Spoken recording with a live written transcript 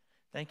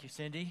Thank you,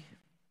 Cindy.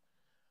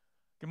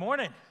 Good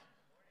morning.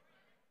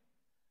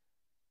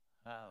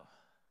 Oh,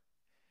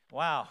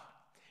 wow.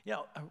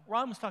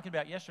 Ron was talking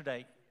about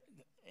yesterday,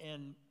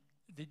 and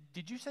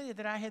did you say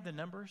that I had the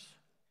numbers?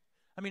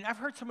 I mean, I've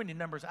heard so many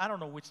numbers, I don't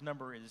know which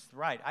number is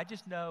right. I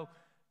just know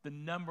the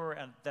number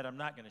that I'm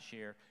not going to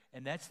share,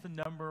 and that's the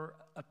number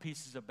of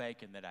pieces of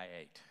bacon that I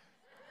ate.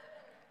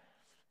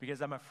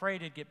 Because I'm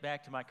afraid I'd get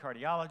back to my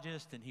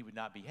cardiologist, and he would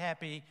not be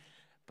happy,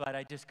 but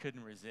I just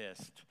couldn't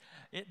resist.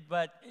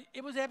 But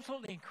it was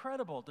absolutely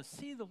incredible to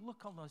see the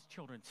look on those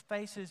children's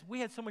faces. We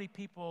had so many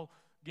people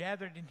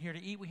gathered in here to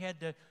eat. We had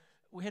to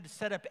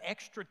set up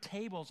extra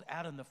tables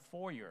out in the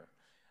foyer.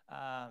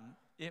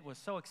 It was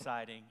so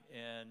exciting,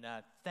 and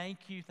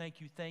thank you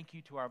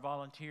to our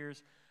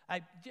volunteers.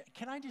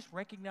 Can I just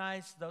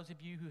recognize those of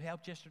you who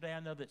helped yesterday? I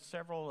know that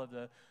several of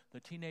the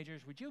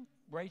teenagers, would you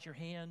raise your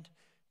hand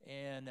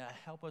and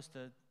help us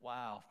to,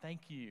 wow,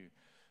 thank you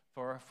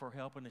for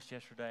helping us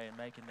yesterday and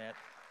making that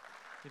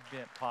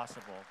event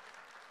possible.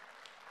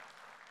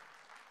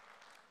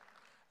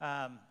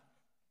 And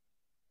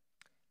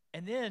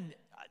then,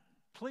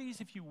 please,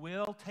 if you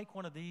will, take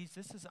one of these.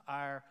 This is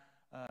our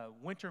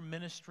Winter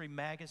Ministry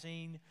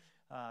magazine.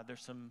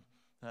 There's some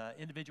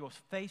individual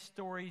faith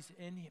stories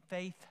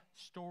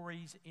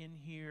in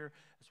here,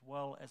 as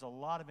well as a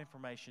lot of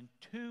information.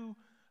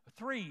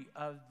 3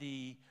 of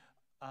the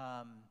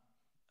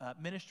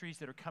ministries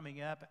that are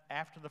coming up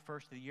after the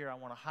first of the year I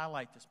want to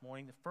highlight this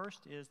morning. The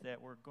first is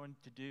that we're going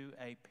to do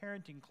a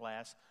parenting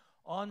class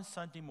on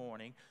Sunday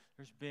morning.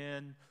 There's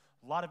been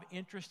a lot of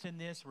interest in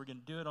this. We're going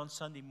to do it on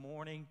Sunday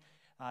morning.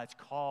 It's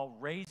called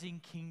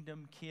Raising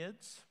Kingdom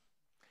Kids.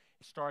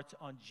 It starts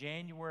on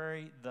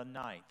January the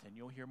 9th, and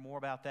you'll hear more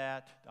about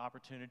that, the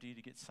opportunity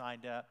to get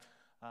signed up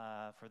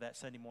for that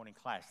Sunday morning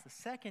class. The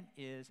second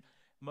is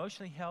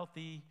emotionally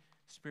healthy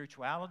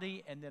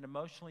spirituality and then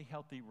emotionally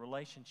healthy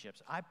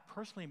relationships. I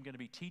personally am going to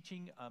be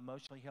teaching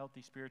emotionally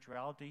healthy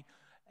spirituality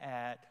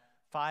at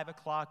 5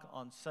 o'clock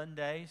on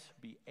Sundays,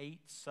 be 8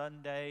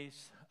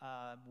 Sundays.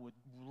 Would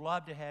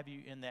love to have you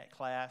in that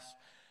class.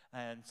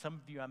 And some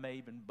of you I may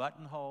even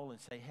buttonhole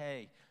and say,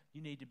 hey,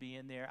 you need to be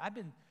in there.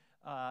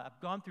 I've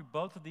gone through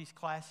both of these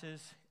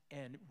classes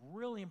and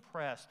really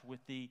impressed with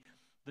the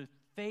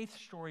faith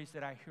stories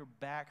that I hear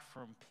back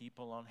from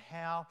people on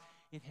how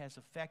it has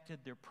affected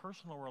their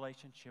personal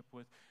relationship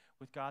with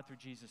God through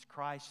Jesus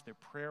Christ, their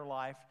prayer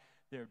life,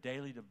 their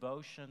daily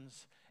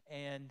devotions,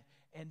 and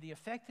the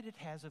effect that it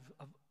has of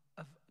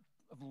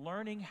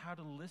learning how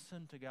to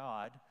listen to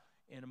God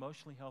in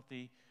emotionally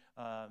healthy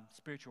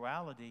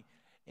spirituality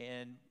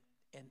and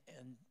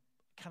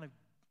kind of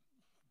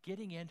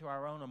getting into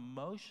our own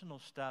emotional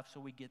stuff so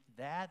we get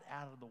that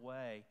out of the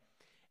way,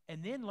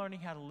 and then learning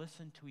how to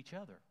listen to each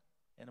other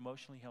in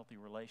emotionally healthy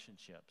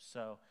relationships.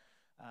 So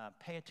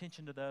pay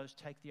attention to those.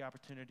 Take the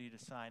opportunity to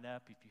sign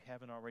up if you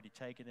haven't already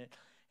taken it.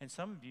 And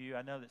some of you,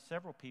 I know that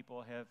several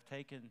people have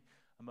taken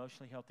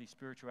emotionally healthy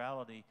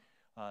spirituality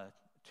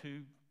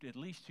at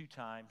least 2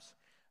 times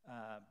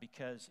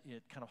because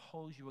it kind of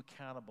holds you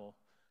accountable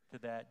to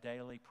that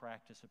daily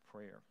practice of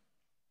prayer.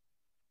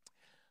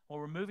 Well,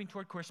 we're moving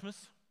toward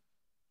Christmas.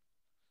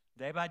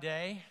 Day by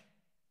day,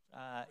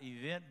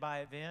 event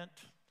by event,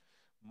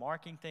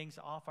 marking things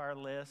off our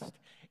list.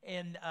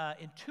 And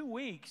in 2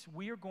 weeks,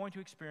 we are going to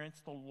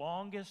experience the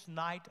longest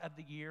night of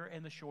the year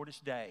and the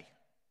shortest day.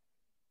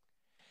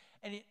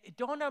 And it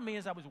dawned on me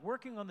as I was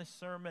working on this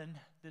sermon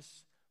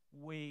this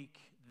week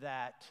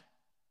that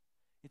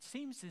it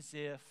seems as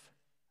if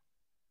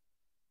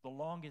the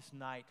longest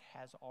night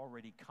has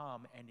already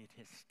come and it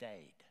has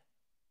stayed.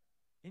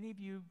 Any of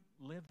you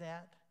live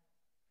that?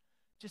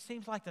 Just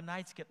seems like the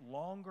nights get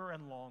longer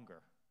and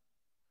longer.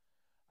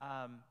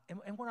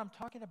 And what I'm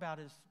talking about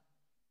is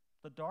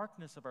the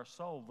darkness of our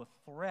soul, the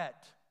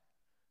threat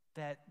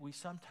that we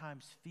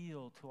sometimes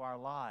feel to our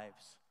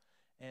lives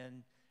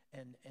and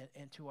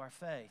to our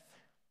faith.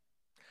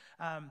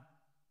 Our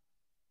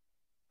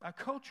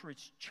culture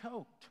is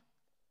choked.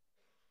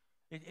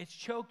 It's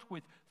choked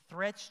with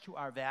threats to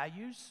our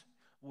values,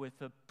 with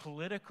the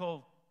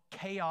political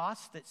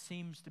chaos that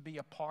seems to be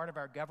a part of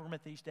our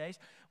government these days,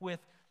 with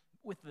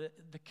the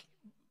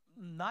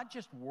not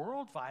just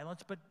world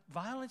violence, but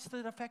violence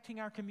that's affecting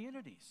our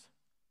communities.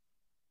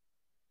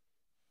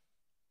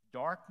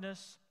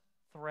 Darkness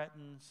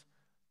threatens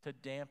to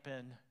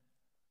dampen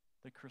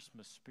the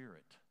Christmas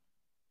spirit.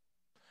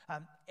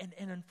 And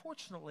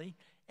unfortunately,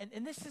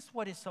 and this is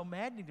what is so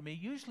maddening to me,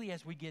 usually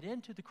as we get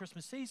into the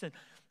Christmas season,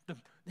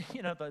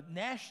 the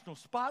national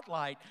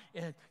spotlight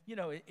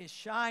is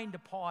shined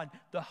upon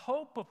the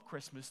hope of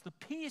Christmas, the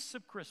peace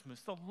of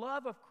Christmas, the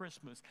love of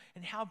Christmas,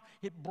 and how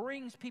it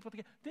brings people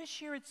together.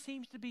 This year it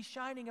seems to be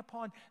shining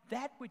upon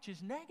that which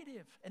is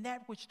negative and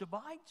that which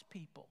divides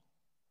people.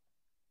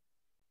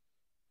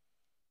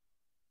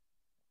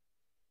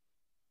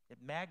 It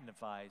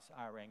magnifies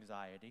our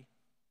anxiety.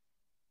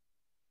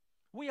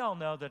 We all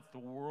know that the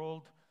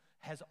world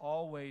has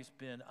always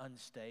been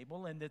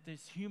unstable and that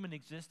this human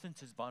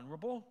existence is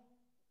vulnerable.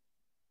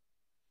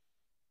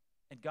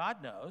 And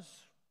God knows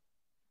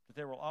that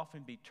there will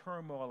often be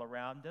turmoil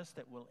around us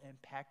that will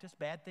impact us.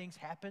 Bad things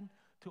happen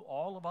to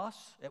all of us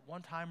at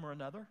one time or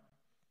another.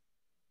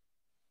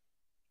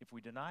 If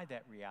we deny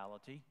that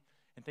reality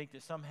and think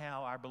that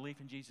somehow our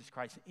belief in Jesus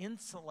Christ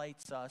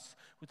insulates us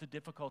with the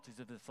difficulties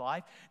of this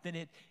life, then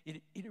it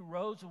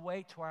erodes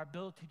away to our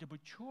ability to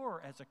mature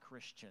as a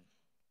Christian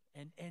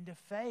and to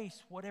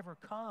face whatever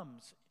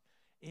comes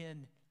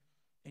in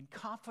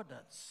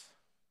confidence.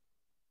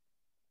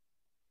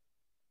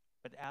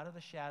 But out of the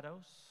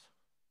shadows,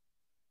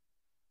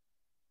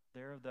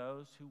 there are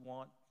those who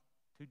want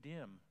to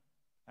dim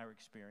our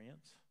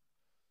experience.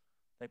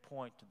 They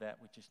point to that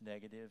which is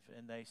negative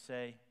and they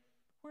say,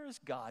 where is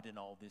God in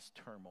all this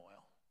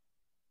turmoil?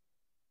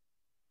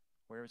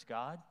 Where is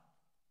God?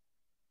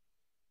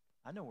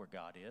 I know where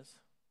God is.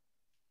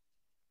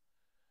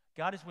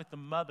 God is with the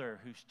mother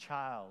whose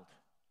child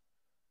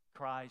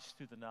cries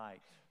through the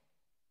night.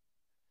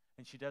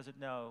 And she doesn't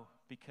know,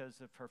 because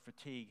of her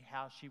fatigue,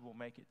 how she will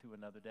make it through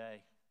another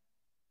day.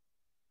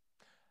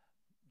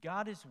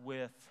 God is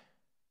with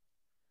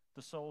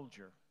the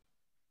soldier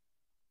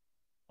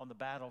on the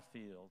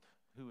battlefield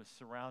who is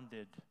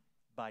surrounded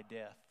by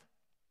death.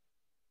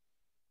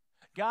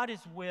 God is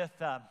with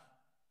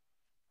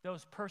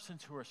those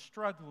persons who are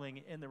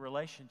struggling in the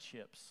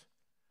relationships,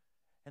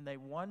 and they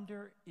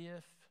wonder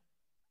if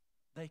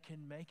they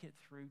can make it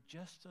through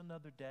just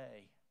another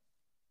day.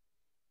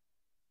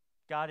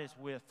 God is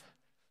with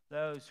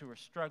those who are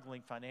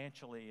struggling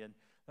financially and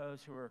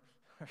those who are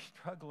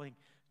struggling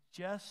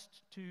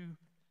just to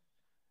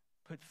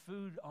put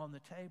food on the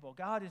table.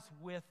 God is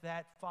with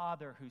that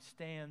father who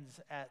stands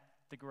at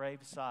the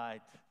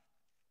graveside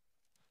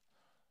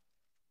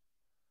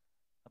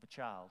of a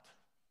child.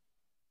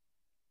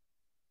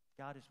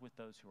 God is with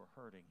those who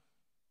are hurting,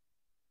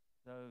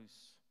 those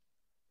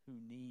who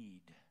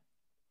need.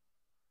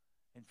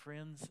 And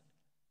friends,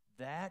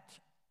 that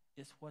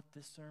is what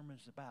this sermon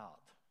is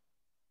about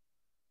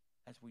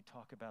as we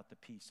talk about the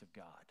peace of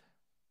God.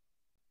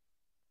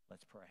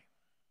 Let's pray.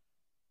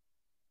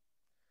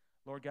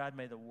 Lord God,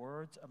 may the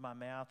words of my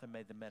mouth and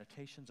may the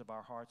meditations of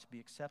our hearts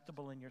be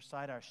acceptable in your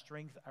sight, our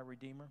strength, our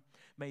Redeemer.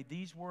 May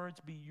these words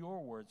be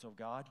your words, O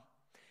God.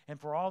 And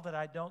for all that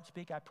I don't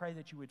speak, I pray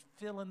that you would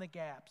fill in the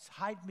gaps.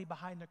 Hide me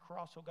behind the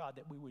cross, O God,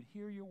 that we would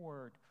hear your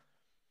word.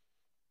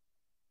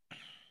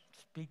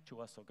 Speak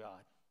to us, O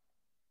God.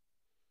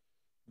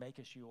 Make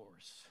us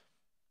yours,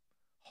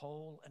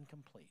 whole and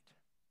complete.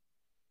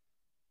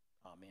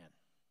 Amen.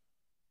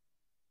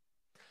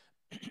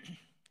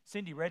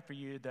 Cindy read for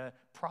you the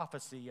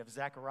prophecy of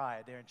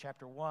Zechariah there in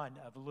chapter 1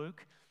 of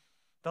Luke.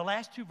 The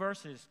last two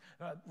verses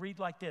read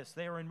like this.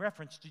 They are in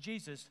reference to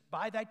Jesus.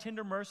 By thy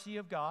tender mercy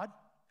of God,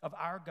 of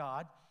our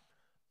God,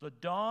 the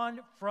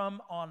dawn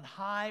from on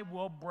high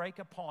will break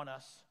upon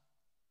us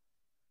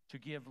to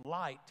give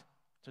light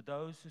to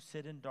those who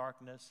sit in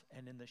darkness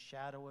and in the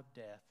shadow of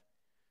death,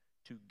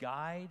 to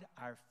guide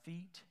our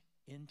feet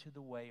into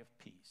the way of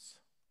peace.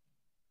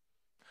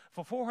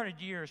 For 400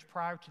 years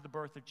prior to the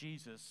birth of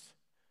Jesus,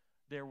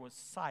 there was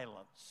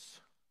silence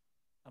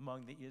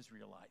among the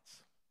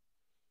Israelites.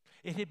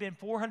 It had been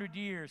 400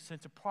 years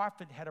since a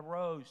prophet had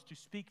arose to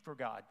speak for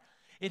God.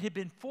 It had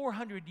been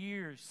 400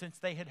 years since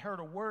they had heard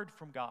a word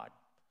from God.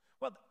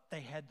 Well, they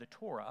had the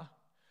Torah,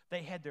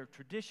 they had their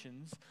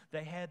traditions,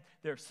 they had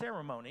their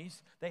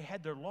ceremonies, they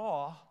had their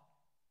law,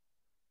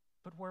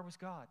 but where was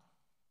God?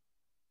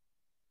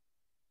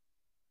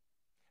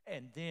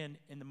 And then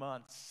in the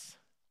months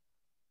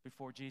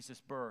before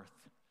Jesus' birth,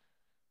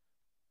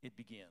 it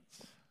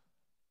begins.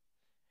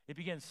 It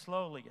begins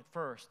slowly at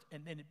first,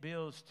 and then it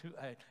builds to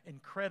an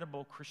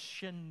incredible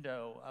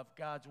crescendo of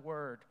God's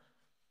word.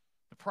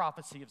 The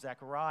prophecy of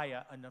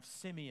Zechariah and of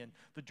Simeon,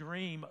 the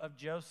dream of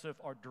Joseph,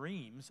 or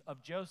dreams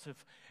of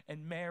Joseph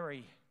and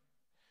Mary,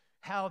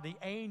 how the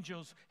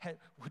angels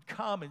would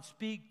come and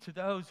speak to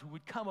those who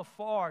would come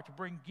afar to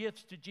bring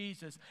gifts to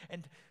Jesus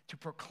and to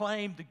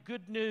proclaim the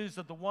good news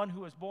of the one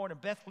who was born in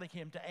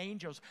Bethlehem to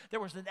angels. There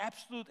was an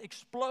absolute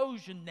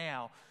explosion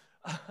now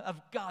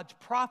of God's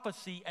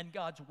prophecy and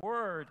God's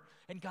word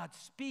and God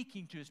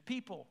speaking to his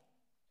people.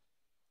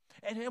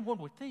 And one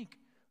would think,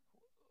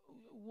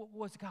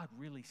 was God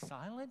really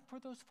silent for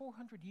those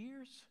 400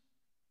 years?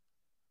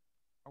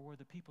 Or were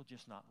the people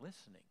just not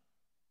listening?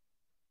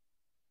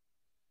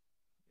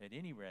 At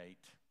any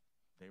rate,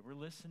 they were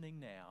listening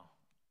now,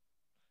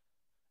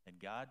 and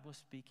God was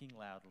speaking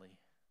loudly.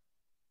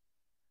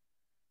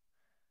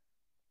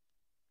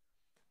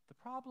 The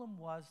problem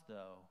was,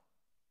 though,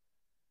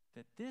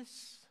 that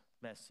this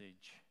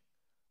message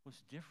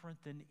was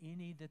different than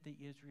any that the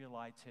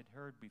Israelites had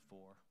heard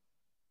before.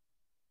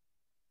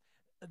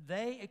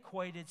 They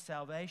equated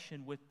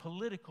salvation with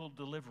political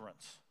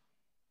deliverance,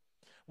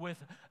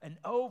 with an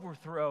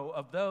overthrow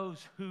of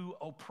those who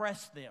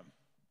oppressed them.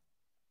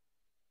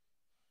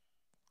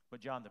 But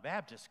John the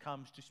Baptist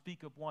comes to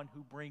speak of one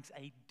who brings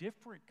a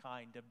different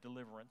kind of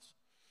deliverance,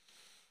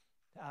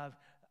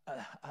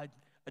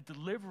 a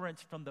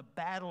deliverance from the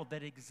battle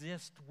that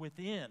exists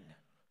within,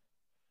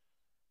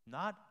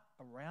 not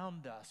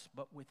around us,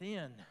 but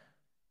within.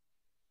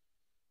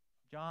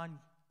 John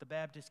the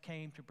Baptist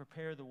came to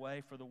prepare the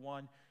way for the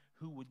one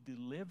who would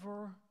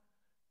deliver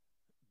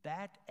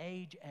that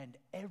age and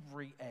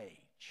every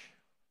age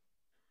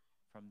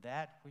from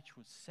that which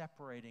was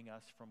separating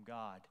us from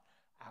God,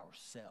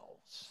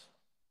 ourselves.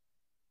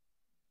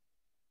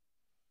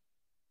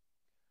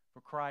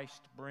 For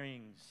Christ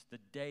brings the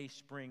day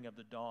spring of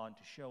the dawn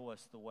to show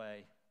us the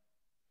way.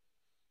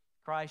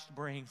 Christ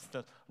brings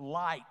the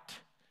light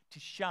to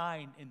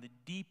shine in the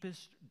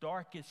deepest,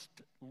 darkest,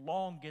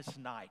 longest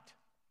night.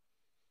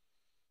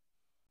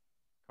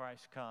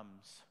 Christ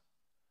comes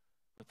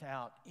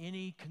without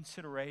any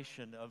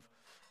consideration of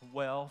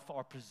wealth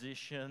or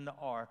position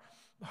or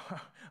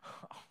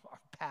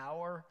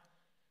power.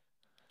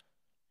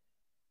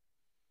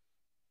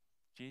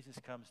 Jesus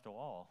comes to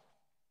all.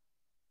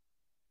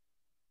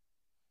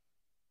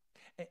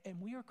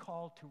 And we are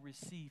called to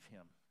receive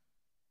him.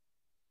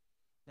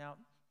 Now,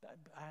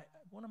 I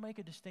want to make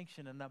a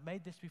distinction, and I've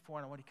made this before,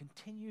 and I want to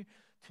continue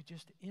to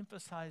just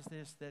emphasize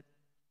this, that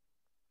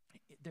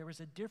there is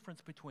a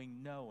difference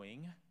between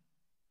knowing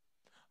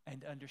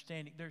and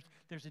understanding.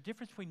 There's a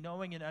difference between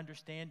knowing and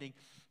understanding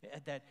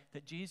that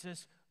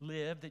Jesus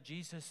lived, that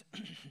Jesus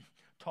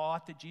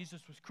taught, that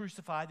Jesus was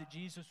crucified, that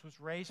Jesus was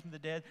raised from the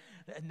dead,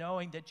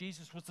 knowing that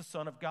Jesus was the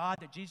Son of God,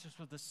 that Jesus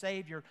was the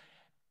Savior.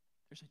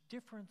 There's a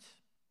difference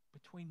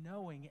between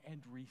knowing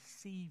and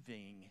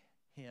receiving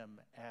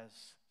him as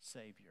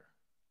Savior.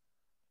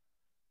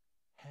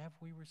 Have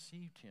we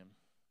received him?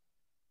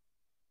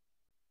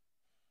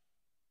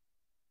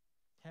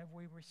 Have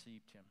we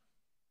received him?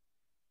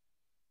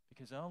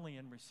 Because only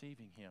in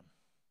receiving him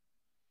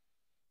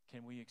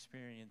can we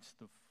experience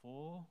the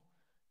full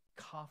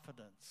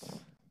confidence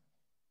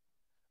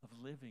of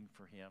living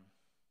for him.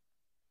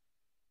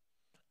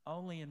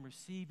 Only in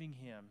receiving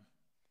him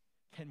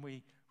can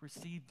we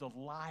receive the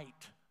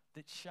light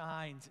that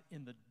shines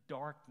in the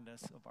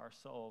darkness of our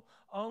soul.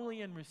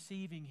 Only in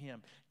receiving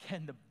him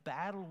can the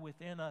battle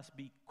within us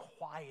be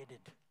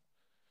quieted,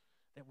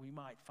 that we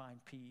might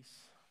find peace.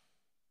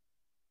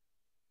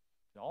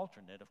 The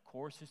alternate, of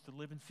course, is to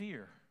live in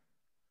fear.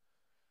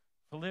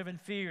 To live in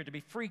fear, to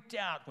be freaked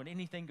out when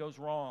anything goes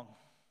wrong.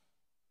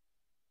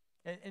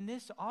 And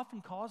this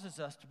often causes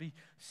us to be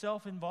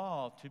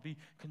self-involved, to be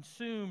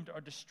consumed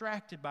or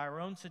distracted by our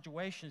own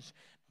situations,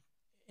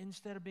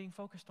 instead of being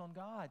focused on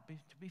God,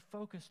 to be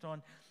focused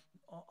on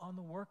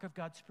the work of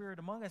God's Spirit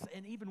among us,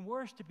 and even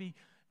worse, to be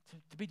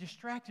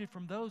distracted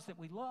from those that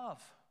we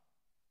love.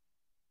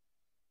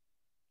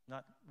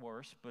 Not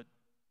worse, but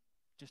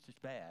just as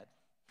bad.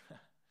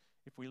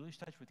 If we lose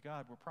touch with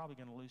God, we're probably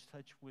going to lose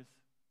touch with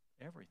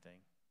everything.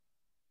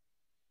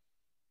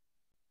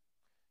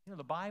 You know,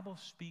 the Bible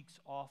speaks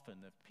often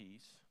of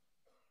peace.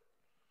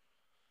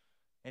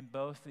 In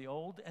both the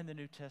Old and the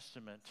New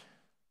Testament,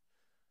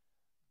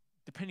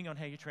 depending on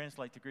how you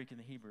translate the Greek and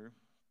the Hebrew,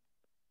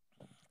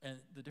 and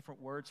the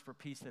different words for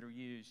peace that are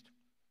used,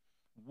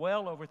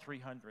 well over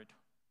 300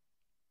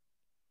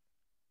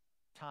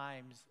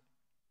 times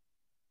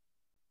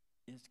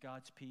is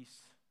God's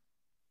peace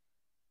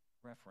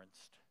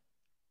referenced.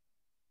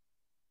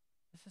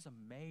 This is a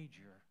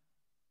major.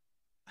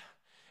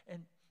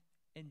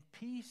 And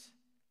peace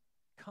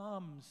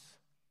comes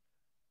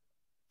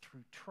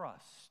through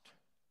trust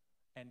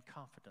and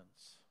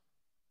confidence.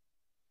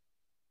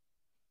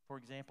 For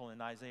example, in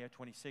Isaiah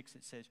 26,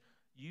 it says,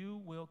 "You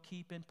will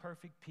keep in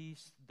perfect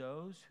peace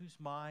those whose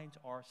minds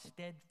are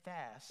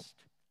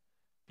steadfast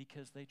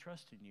because they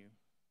trust in you."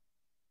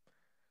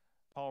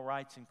 Paul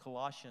writes in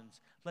Colossians,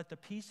 "Let the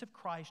peace of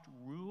Christ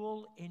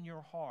rule in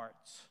your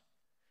hearts,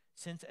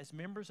 since as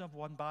members of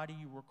one body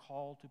you were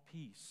called to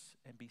peace,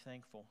 and be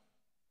thankful."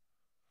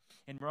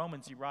 In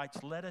Romans, he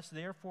writes, "Let us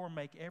therefore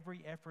make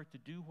every effort to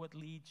do what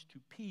leads to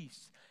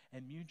peace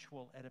and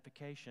mutual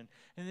edification."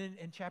 And then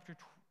in chapter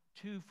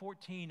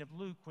 2:14 of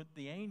Luke, with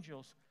the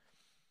angels,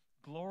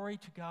 "Glory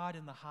to God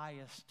in the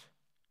highest,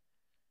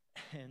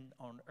 and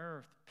on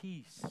earth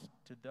peace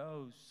to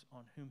those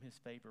on whom his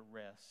favor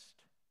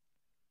rests."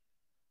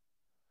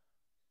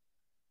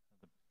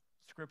 The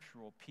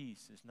scriptural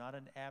peace is not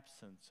an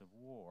absence of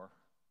war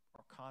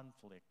or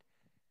conflict.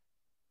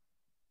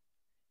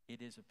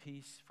 It is a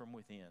peace from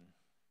within.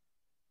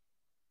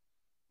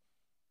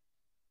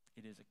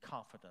 It is a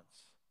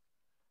confidence,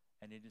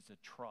 and it is a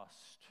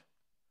trust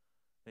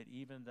that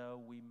even though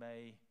we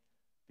may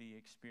be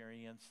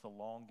experiencing the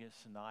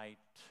longest night,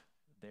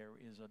 there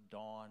is a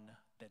dawn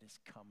that is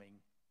coming,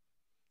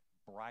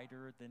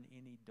 brighter than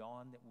any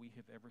dawn that we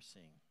have ever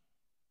seen.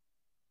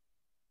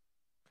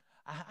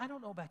 I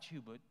don't know about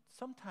you, but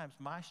sometimes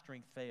my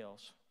strength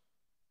fails.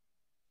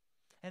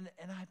 And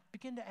I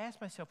begin to ask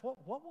myself,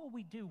 what will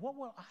we do? What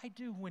will I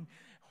do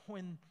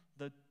when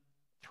the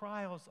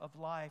trials of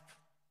life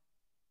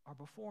are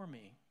before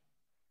me?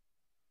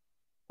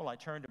 Will I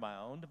turn to my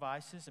own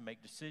devices and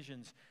make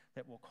decisions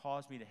that will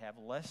cause me to have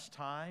less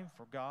time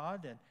for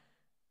God and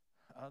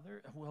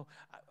other?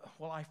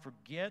 Will I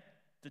forget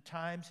the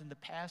times in the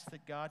past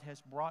that God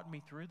has brought me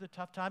through the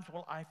tough times?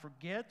 Will I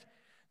forget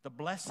the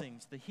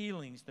blessings, the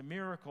healings, the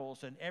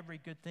miracles, and every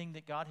good thing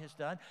that God has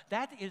done?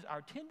 That is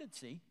our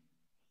tendency.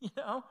 You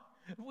know,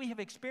 We have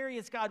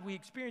experienced God. We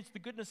experienced the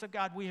goodness of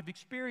God. We have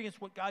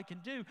experienced what God can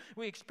do.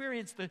 We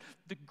experienced the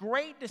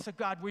greatness of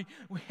God. We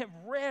have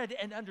read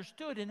and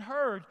understood and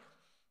heard.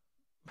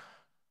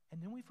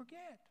 And then we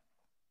forget.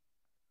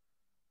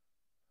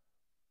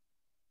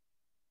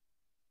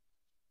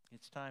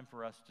 It's time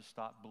for us to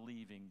stop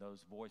believing those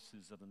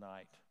voices of the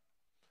night.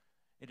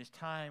 It is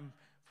time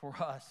for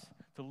us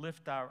to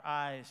lift our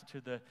eyes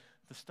to the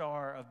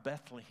star of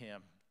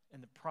Bethlehem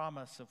and the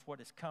promise of what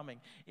is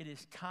coming. It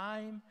is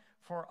time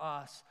for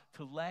us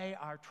to lay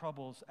our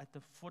troubles at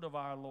the foot of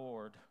our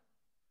Lord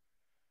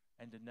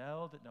and to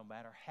know that no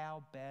matter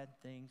how bad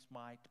things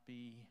might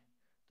be,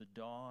 the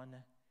dawn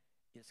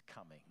is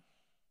coming.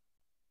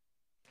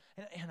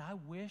 And I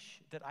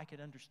wish that I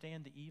could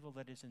understand the evil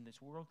that is in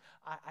this world.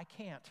 I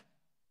can't.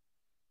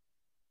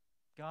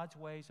 God's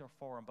ways are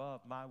far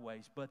above my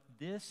ways, but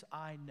this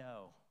I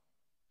know.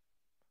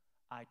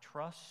 I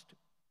trust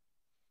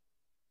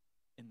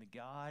in the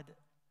God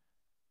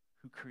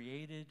who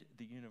created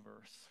the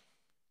universe.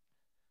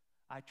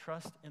 I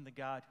trust in the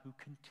God who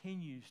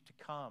continues to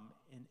come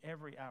in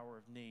every hour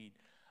of need.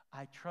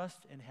 I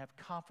trust and have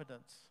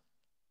confidence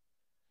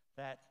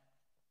that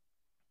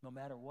no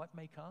matter what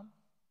may come,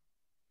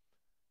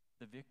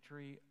 the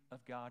victory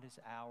of God is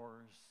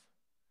ours.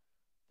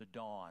 The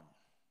dawn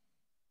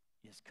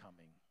is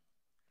coming.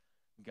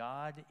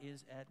 God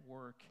is at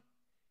work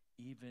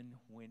even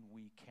when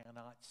we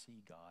cannot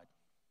see God.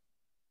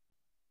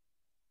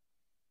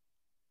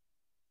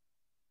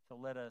 So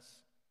let us,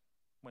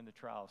 when the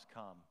trials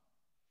come,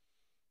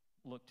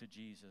 look to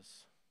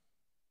Jesus.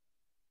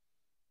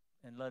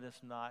 And let us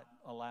not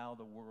allow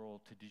the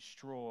world to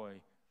destroy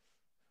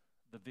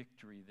the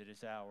victory that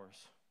is ours.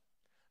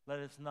 Let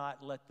us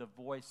not let the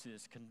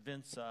voices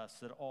convince us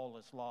that all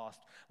is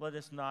lost. Let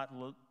us not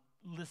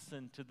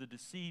listen to the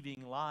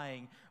deceiving,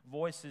 lying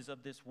voices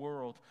of this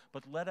world,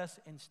 but let us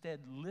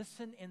instead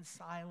listen in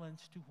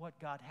silence to what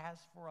God has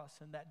for us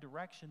in that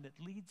direction that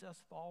leads us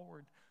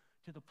forward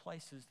to the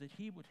places that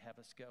He would have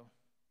us go.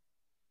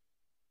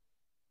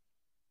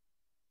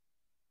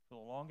 The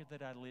longer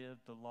that I live,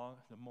 the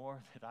more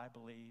that I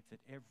believe that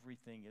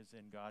everything is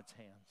in God's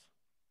hands.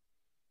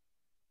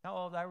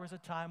 Now, there was a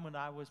time when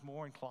I was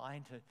more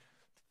inclined to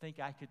think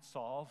I could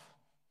solve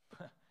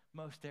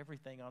most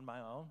everything on my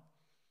own.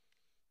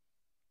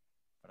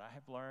 But I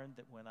have learned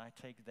that when I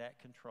take that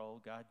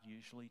control, God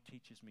usually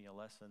teaches me a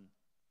lesson,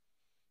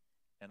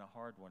 and a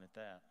hard one at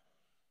that.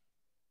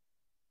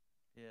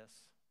 Yes.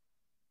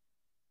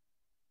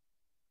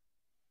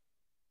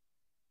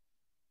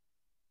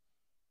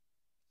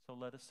 So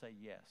let us say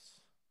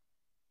yes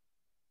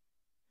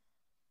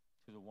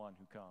to the one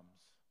who comes.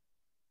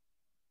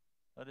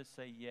 Let us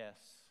say yes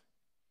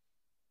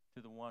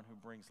to the one who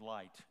brings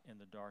light in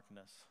the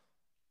darkness.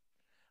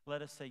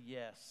 Let us say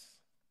yes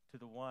to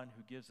the one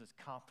who gives us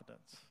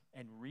confidence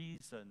and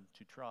reason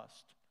to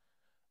trust.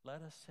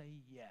 Let us say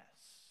yes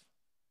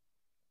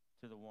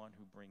to the one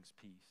who brings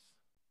peace.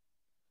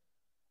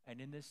 And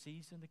in this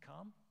season to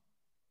come,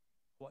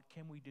 what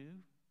can we do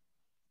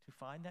to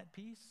find that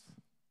peace?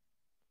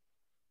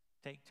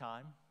 Take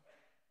time.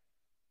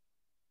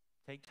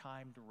 Take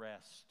time to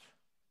rest.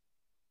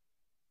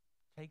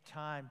 Take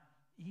time,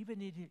 even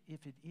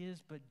if it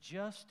is but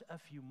just a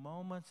few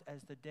moments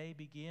as the day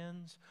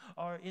begins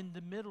or in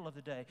the middle of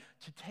the day,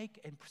 to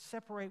take and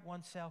separate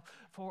oneself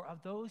for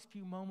those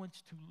few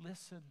moments to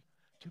listen,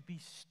 to be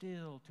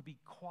still, to be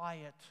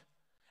quiet,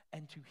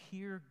 and to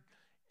hear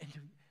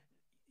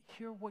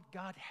what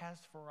God has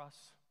for us.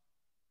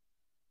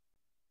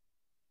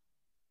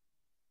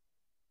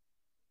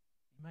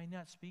 He may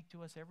not speak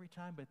to us every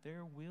time, but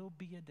there will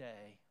be a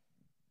day.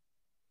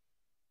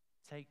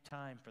 Take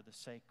time for the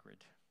sacred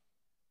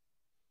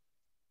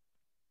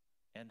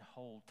and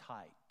hold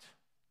tight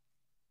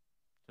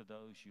to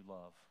those you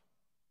love.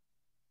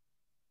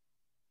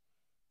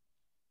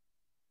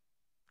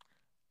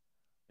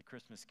 The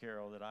Christmas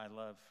carol that I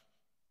love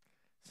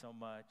so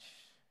much,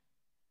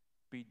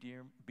 be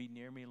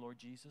near me, Lord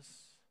Jesus.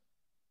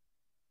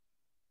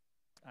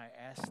 I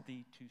ask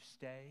thee to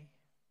stay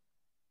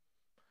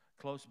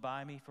close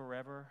by me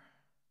forever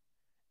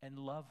and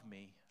love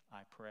me,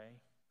 I pray.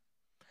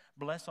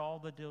 Bless all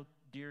the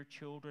dear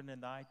children in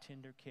thy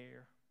tender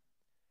care,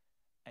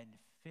 and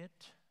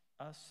fit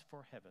us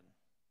for heaven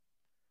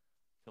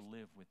to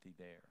live with thee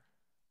there.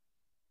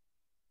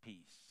 Peace.